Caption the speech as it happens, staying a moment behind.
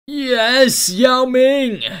Yes, Yao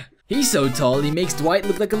Ming! He's so tall he makes Dwight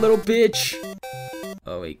look like a little bitch.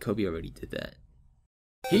 Oh wait, Kobe already did that.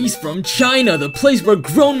 He's from China, the place where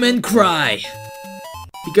grown men cry!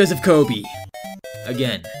 Because of Kobe.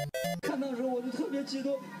 Again.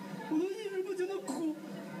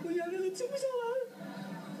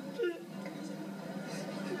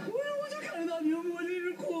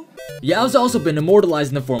 Yao's also been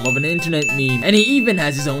immortalized in the form of an internet meme, and he even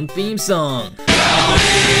has his own theme song.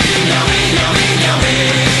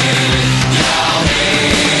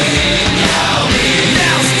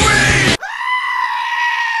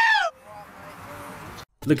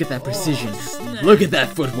 Look at that precision. Look at that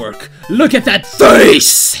footwork. Look at that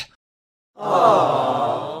face!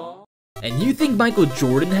 Aww. And you think Michael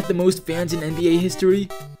Jordan had the most fans in NBA history?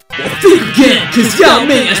 Well, think again, cause Yao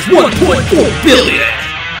Ming has 1.4 billion!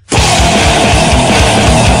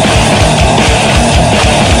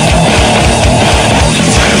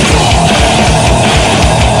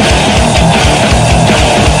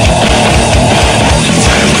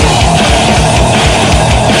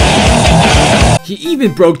 He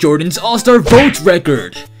even broke Jordan's All-Star votes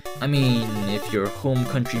record! I mean, if your home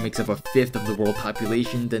country makes up 1/5 of the world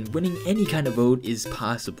population, then winning any kind of vote is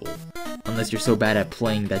possible. Unless you're so bad at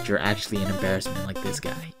playing that you're actually an embarrassment like this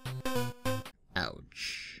guy.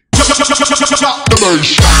 Ouch.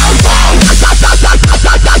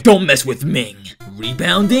 Don't mess with Ming!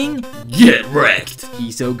 Rebounding? Get wrecked!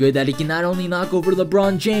 He's so good that he can not only knock over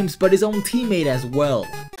LeBron James, but his own teammate as well.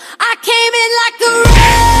 I came in like a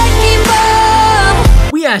wrecking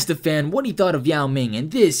ball. We asked a fan what he thought of Yao Ming,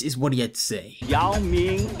 and this is what he had to say. Yao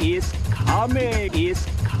Ming is coming,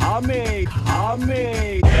 coming.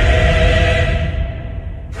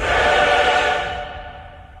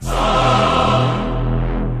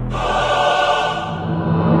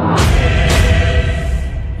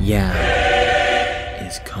 Yao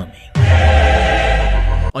is coming.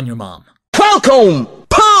 On your mom. Welcome,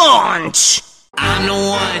 punch! I'm the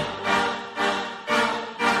one.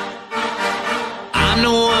 I'm the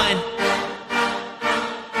one.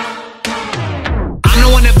 I'm the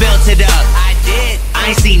one that built it up. I did. I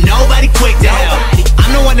ain't seen nobody quick to help.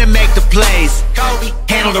 I'm the one that make the play.